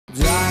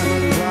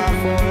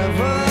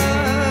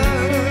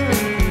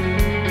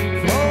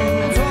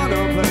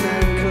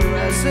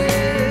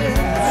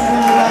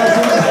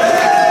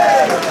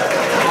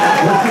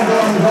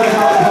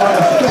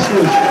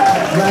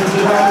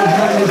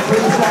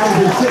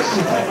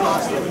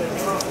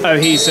Oh,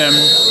 he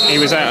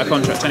was out of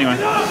contract anyway,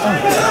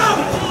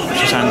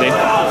 which is handy.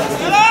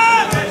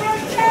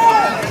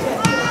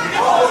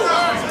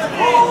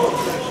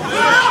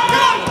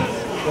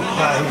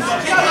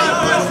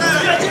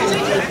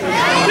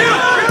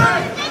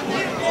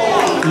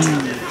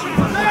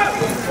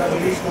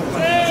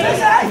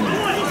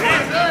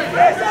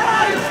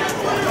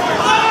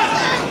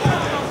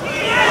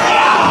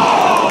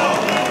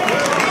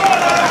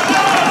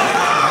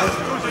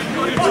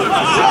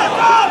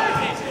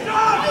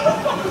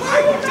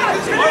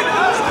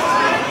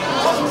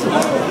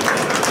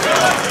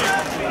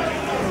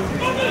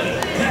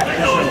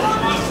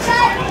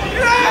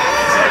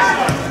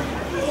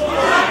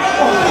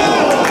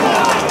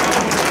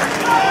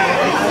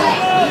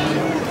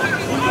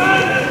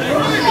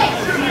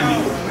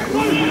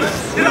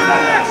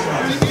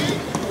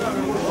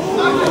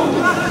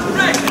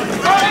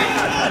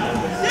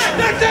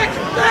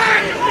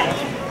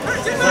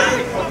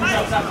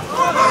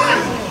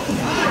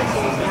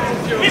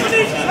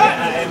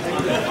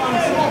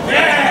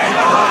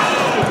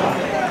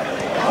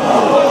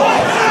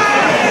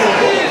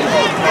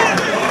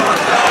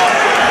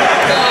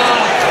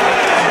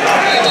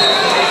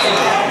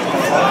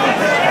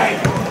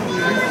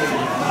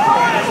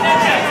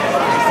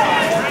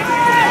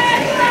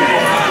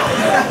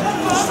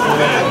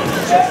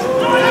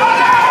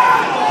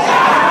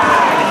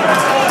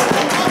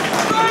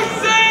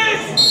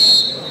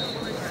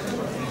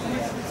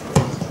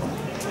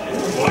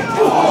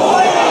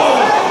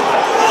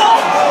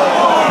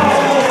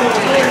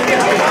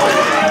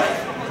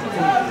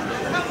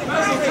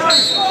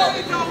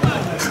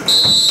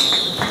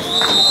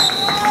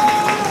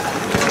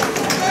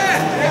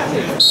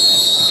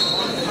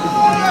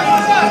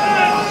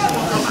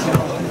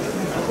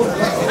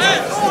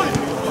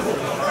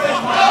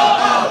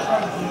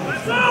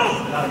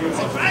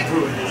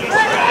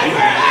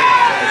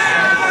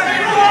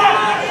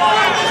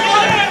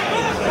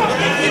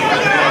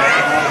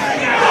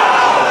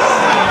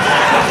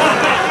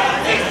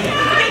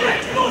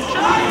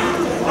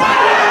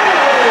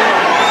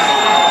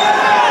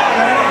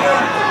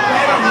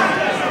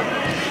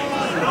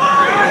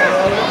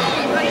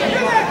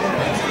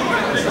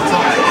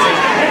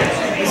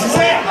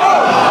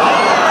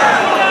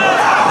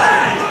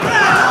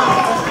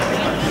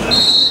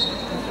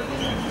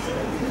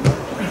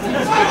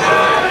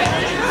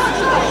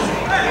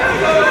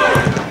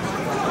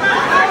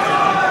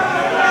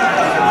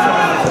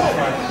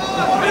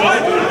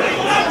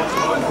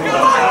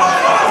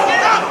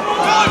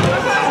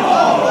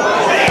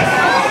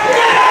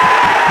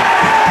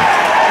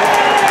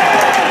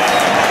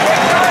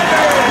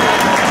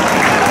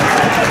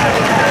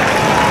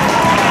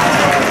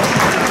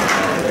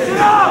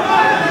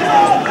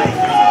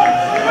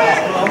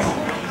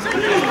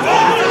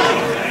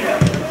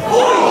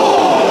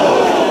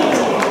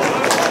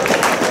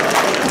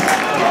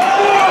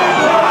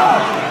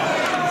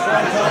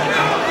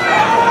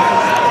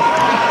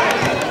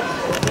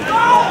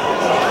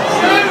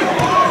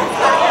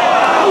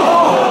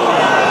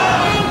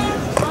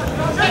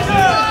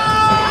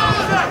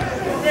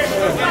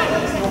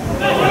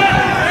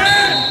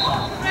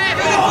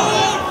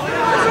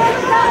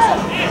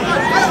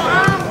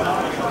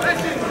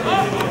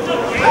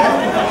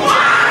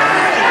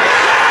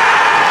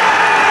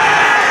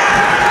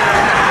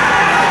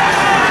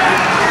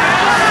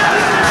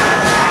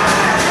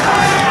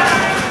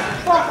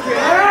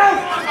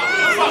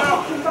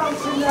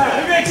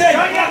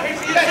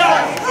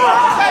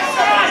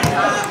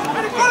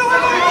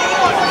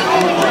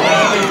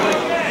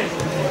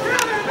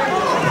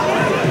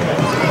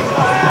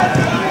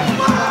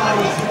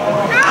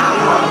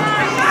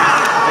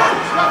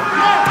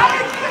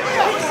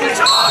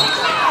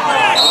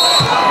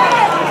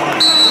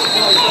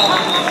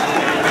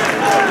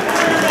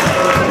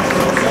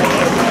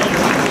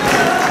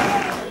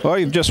 Well,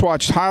 you've just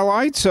watched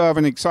highlights of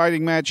an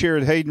exciting match here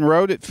at Hayden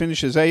Road. It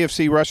finishes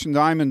AFC Rushden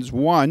Diamonds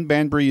 1,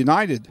 Banbury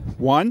United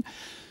 1.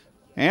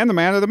 And the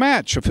man of the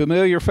match, a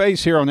familiar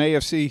face here on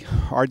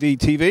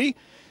AFCRDTV,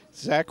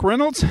 Zach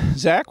Reynolds.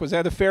 Zach, was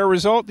that a fair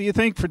result, do you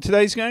think, for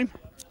today's game?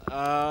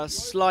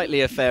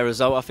 Slightly a fair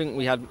result. I think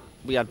we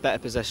had better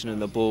possession of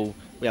the ball.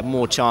 We had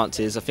more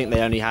chances. I think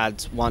they only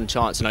had one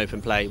chance in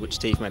open play, which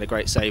Teeth made a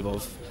great save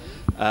of.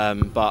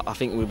 But I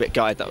think we're a bit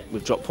gutted that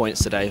we've dropped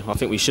points today. I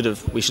think we should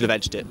have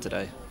edged it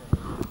today.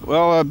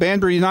 Well,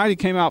 Banbury United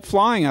came out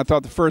flying. I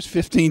thought the first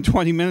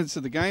 15-20 minutes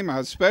of the game, I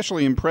was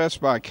especially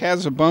impressed by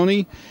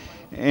Casaboni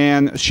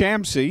and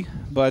Shamsi,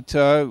 but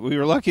we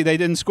were lucky they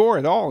didn't score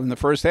at all in the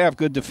first half.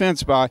 Good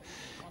defense by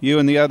you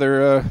and the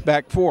other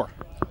back four.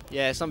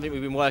 Yeah, something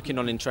we've been working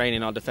on in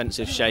training, our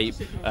defensive shape,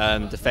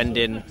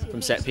 defending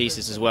from set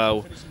pieces as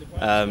well.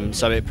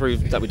 So it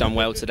proved that we've done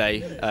well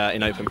today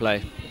in open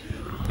play.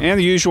 And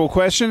the usual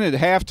question, at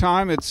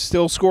halftime, it's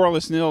still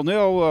scoreless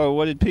 0-0.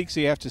 What did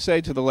Peaksy have to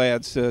say to the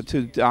lads, to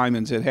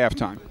Diamonds at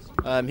halftime?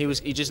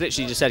 He just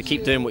literally just said,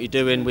 keep doing what you're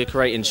doing. We're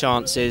creating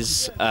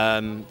chances.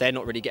 They're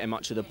not really getting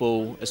much of the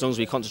ball. As long as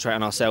we concentrate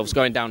on ourselves,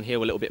 going downhill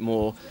a little bit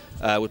more,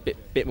 with a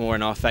bit more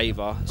in our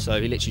favour.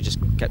 So he literally just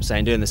kept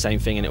saying, doing the same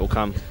thing, and it will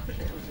come.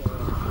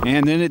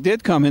 And then it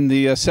did come in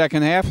the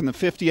second half, in the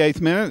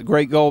 58th minute.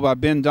 Great goal by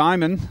Ben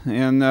Diamond.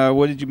 And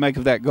what did you make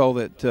of that goal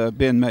that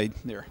Ben made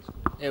there?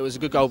 It was a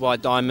good goal by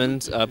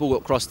Diamond. Ball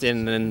got crossed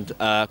in, and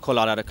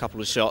Collard had a couple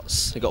of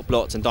shots. He got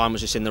blocked, and Diamond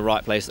was just in the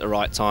right place at the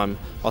right time.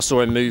 I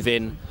saw him move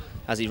in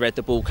as he read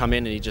the ball come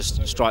in, and he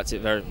just strikes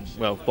it very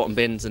well, bottom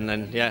bins, and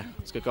then, yeah,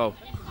 it's a good goal.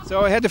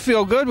 So it had to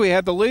feel good. We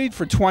had the lead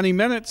for 20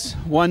 minutes,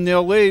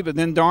 1-0 lead, but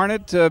then darn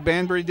it,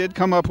 Banbury did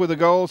come up with a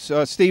goal.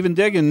 Stephen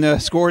Diggin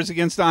scores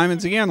against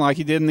Diamonds again like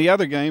he did in the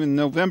other game in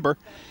November.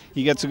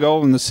 He gets a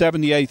goal in the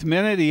 78th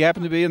minute. He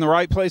happened to be in the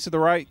right place at the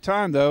right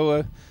time,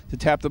 though, to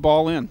tap the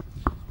ball in.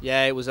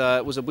 Yeah, we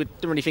didn't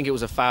really think it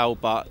was a foul,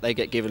 but they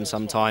get given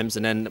sometimes,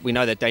 and then we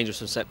know they're dangerous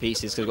from set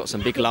pieces because they've got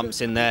some big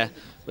lumps in there,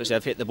 which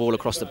they've hit the ball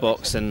across the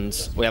box,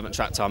 and we haven't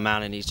tracked our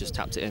man, and he's just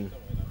tapped it in.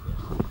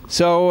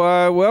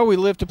 So, well, we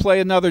live to play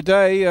another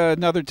day,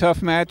 another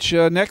tough match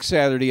next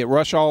Saturday at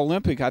Rushall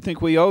Olympic. I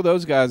think we owe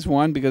those guys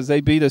one because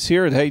they beat us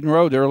here at Hayden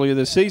Road earlier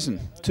this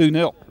season,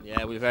 2-0.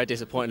 Yeah, we're very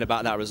disappointed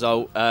about that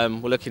result. We're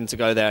looking to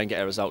go there and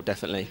get a result,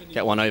 definitely.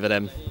 Get one over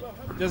them.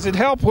 Does it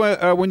help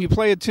when you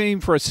play a team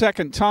for a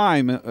second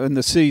time in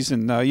the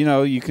season? You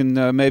know, you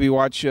can maybe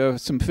watch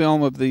some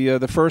film of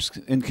the first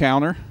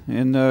encounter,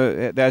 and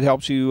that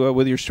helps you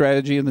with your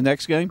strategy in the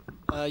next game?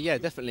 Yeah,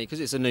 definitely, because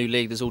it's a new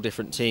league. There's all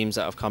different teams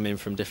that have come in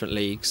from different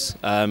leagues.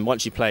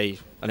 Once you play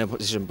an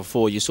opposition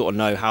before, you sort of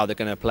know how they're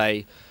going to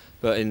play.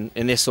 But in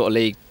this sort of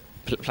league,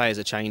 players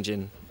are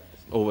changing,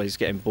 always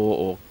getting bought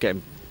or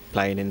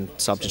playing in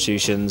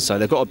substitutions. So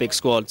they've got a big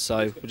squad,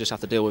 so we just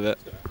have to deal with it.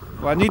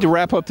 Well, I need to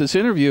wrap up this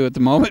interview at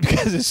the moment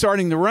because it's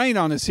starting to rain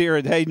on us here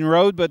at Hayden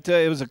Road, but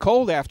it was a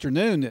cold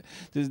afternoon.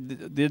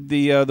 Did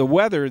the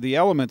weather, the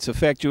elements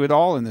affect you at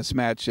all in this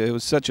match? It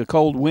was such a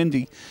cold,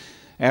 windy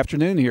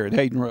afternoon here at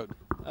Hayden Road.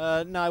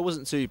 No, it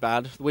wasn't too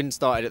bad. The wind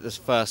started at the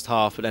first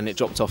half, but then it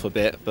dropped off a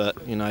bit.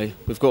 But, you know,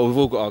 we've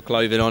all got our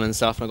clothing on and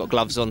stuff, and I've got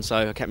gloves on,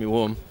 so it kept me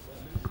warm.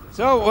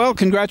 So, well,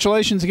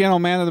 congratulations again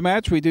on Man of the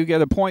Match. We do get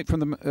a point from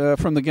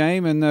the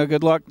game, and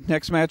good luck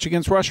next match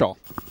against Rushall.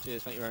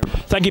 Cheers, thank you very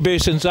much. Thank you,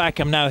 Bruce and Zach.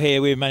 I'm now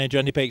here with manager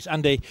Andy Peaks.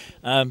 Andy,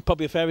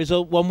 probably a fair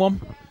result,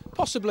 1-1?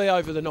 Possibly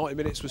over the 90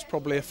 minutes was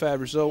probably a fair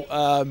result,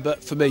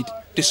 but for me,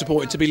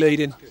 disappointing to be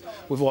leading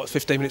with,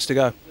 15 minutes to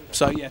go.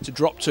 So, yeah, to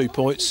drop 2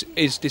 points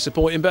is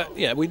disappointing, but,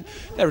 yeah,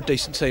 they're a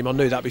decent team. I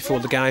knew that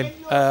before the game.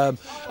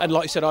 And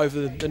like you said,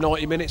 over the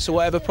 90 minutes or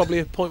whatever, probably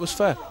a point was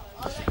fair.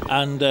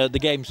 And the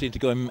game seemed to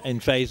go in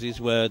phases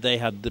where they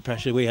had the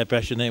pressure, we had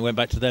pressure, and then it went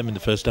back to them in the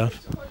first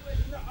half.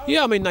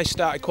 Yeah, I mean, they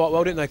started quite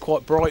well, didn't they?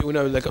 Quite bright. We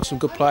know they've got some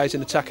good players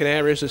in attacking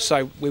areas. As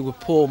I say, we were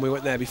poor when we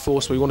went there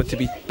before, so we wanted to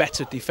be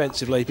better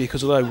defensively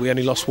because although we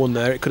only lost one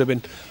there, it could have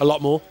been a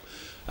lot more.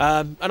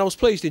 And I was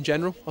pleased in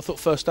general. I thought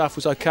first half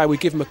was okay. We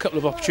give them a couple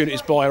of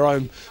opportunities by our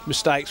own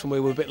mistakes when we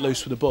were a bit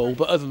loose with the ball.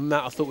 But other than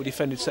that, I thought we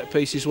defended set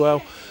pieces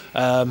well.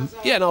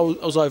 Yeah, and I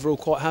was overall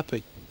quite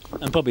happy.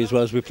 And probably as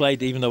well as we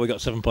played, even though we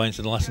got 7 points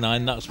in the last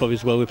 9, that's probably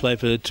as well we played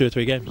for 2 or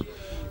 3 games.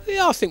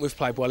 Yeah, I think we've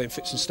played well in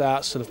fits and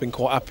starts, and I've been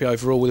quite happy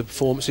overall with the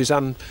performances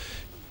and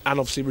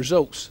obviously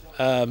results.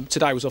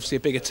 Today was obviously a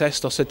bigger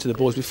test. I said to the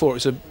boys before,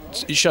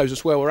 it shows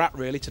us where we're at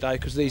really today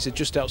because these are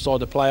just outside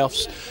the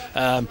playoffs.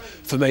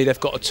 For me, they've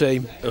got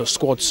a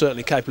squad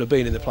certainly capable of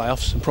being in the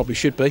playoffs and probably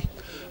should be.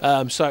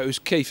 So it was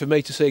key for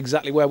me to see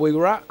exactly where we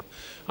were at.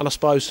 And I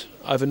suppose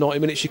over 90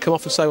 minutes you come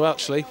off and say, well,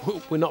 actually,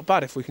 we're not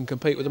bad if we can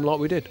compete with them like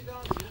we did.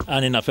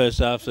 And in that first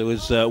half, there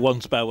was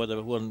one spell where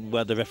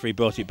the referee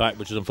brought it back,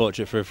 which was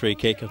unfortunate for a free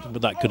kick,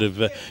 but that could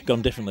have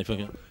gone differently for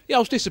you. Yeah, I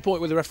was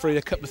disappointed with the referee in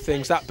a couple of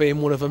things, that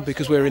being one of them,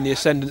 because we're in the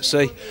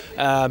ascendancy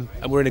and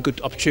we're in a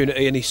good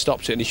opportunity, and he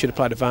stopped it, and he should have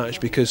played advantage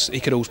because he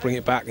could always bring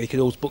it back. He could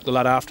always book the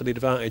lad after the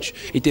advantage.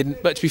 He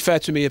didn't, but to be fair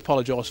to me, he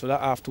apologised for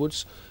that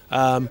afterwards.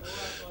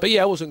 But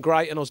yeah, it wasn't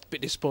great, and I was a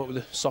bit disappointed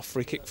with the soft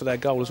free kick for their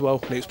goal as well.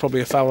 And it was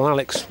probably a foul on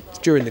Alex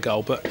during the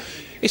goal, but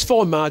it's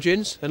fine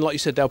margins, and like you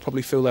said, they'll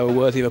probably feel they were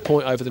worthy of a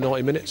point over the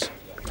 90 minutes.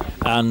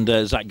 And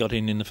Zach got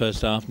in the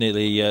first half,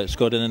 nearly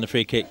scored, and then the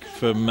free kick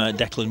from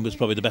Declan was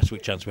probably the best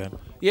chance we had.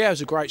 Yeah, it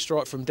was a great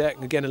strike from Deck,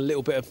 and again a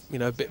little bit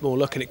of a bit more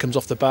luck, and it comes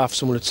off the bar for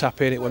someone to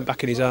tap in. It went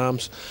back in his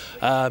arms.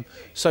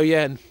 So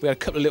yeah, and we had a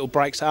couple of little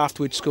breaks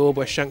after we'd scored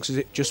where Shanks was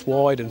it just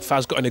wide, and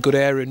Faz got in a good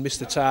area and missed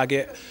the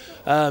target.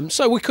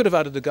 So we could have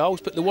added the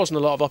goals, but there wasn't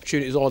a lot of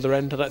opportunities either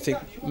end. I don't think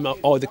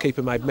either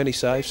keeper made many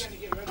saves.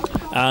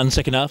 And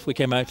second half, we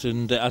came out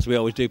and, as we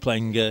always do,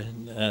 playing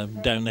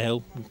down the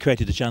hill,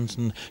 created a chance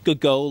and good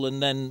goal,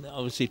 and then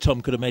obviously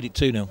Tom could have made it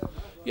 2-0.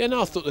 Yeah,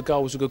 no, I thought the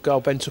goal was a good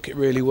goal. Ben took it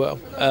really well.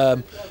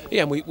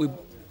 Yeah, and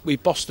we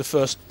bossed the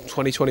first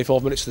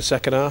 20-25 minutes of the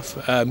second half,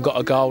 got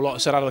a goal. Like I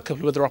said, I had a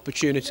couple of other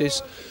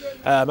opportunities.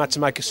 Had to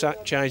make a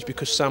change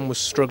because Sam was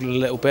struggling a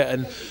little bit,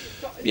 and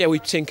yeah, we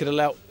tinkered a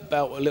lot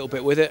about a little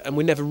bit with it, and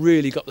we never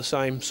really got the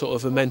same sort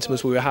of momentum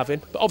as we were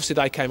having. But obviously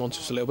they came onto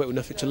us a little bit with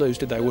nothing to lose,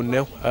 did they?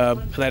 1-0,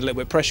 and they had a little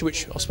bit of pressure,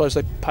 which I suppose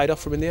they paid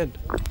off from in the end.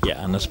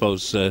 Yeah, and I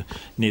suppose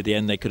near the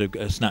end they could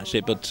have snatched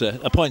it, but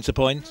a point's a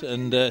point,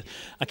 and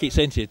I keep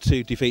saying to you,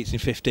 2 defeats in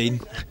 15,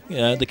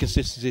 the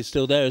consistency is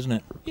still there, isn't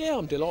it? Yeah,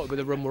 I'm delighted with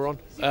the run we're on.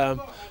 Like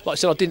I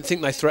said, I didn't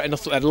think they threatened. I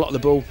thought they had a lot of the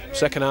ball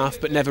second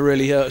half, but never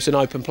really hurt us in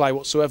open play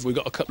whatsoever. We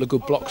got a couple of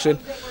good blocks in,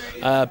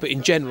 but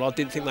in general I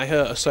didn't think they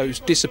hurt us, so it was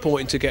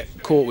disappointing to get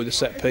caught with a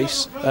set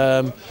piece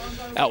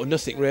out of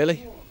nothing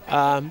really.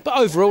 But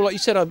overall, like you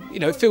said,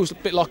 it feels a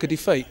bit like a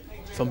defeat,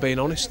 if I'm being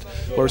honest.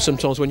 Whereas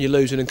sometimes when you're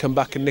losing and come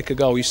back and nick a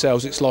goal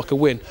yourselves, it's like a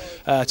win.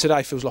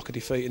 Today feels like a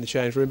defeat in the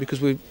change room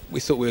because we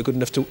thought we were good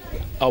enough to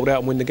hold out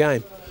and win the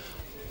game.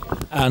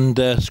 And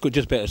just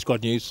a bit of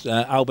squad news.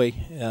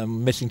 Albie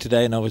missing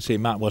today, and obviously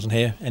Matt wasn't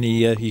here.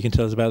 Any you can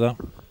tell us about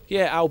that?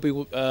 Yeah,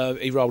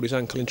 Albie, he rolled his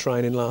ankle in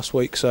training last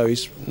week, so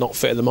he's not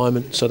fit at the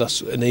moment, so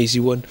that's an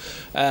easy one.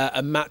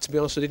 And Matt, to be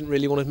honest, I didn't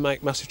really want to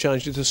make massive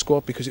changes to the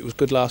squad because it was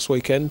good last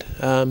weekend.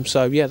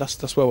 So yeah,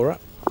 that's where we're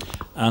at.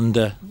 And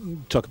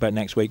talk about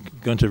next week,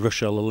 going to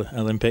Rushden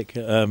Olympic.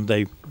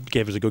 They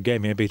gave us a good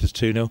game here, beat us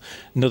 2-0.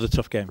 Another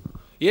tough game.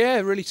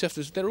 Yeah, really tough.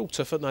 They're all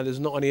tough, aren't they? There's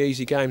not any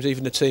easy games.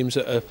 Even the teams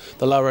at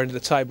the lower end of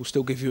the table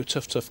still give you a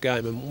tough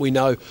game. And we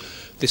know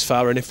this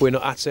far, and if we're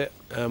not at it,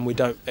 we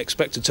don't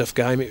expect a tough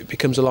game, it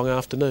becomes a long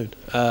afternoon.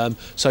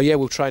 So yeah,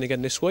 we'll train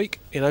again this week.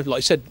 Like I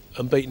said,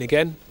 unbeaten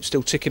again,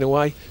 still ticking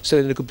away, still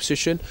in a good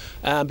position,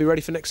 and be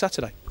ready for next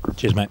Saturday.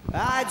 Cheers, mate.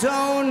 I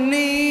don't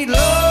need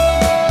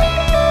love.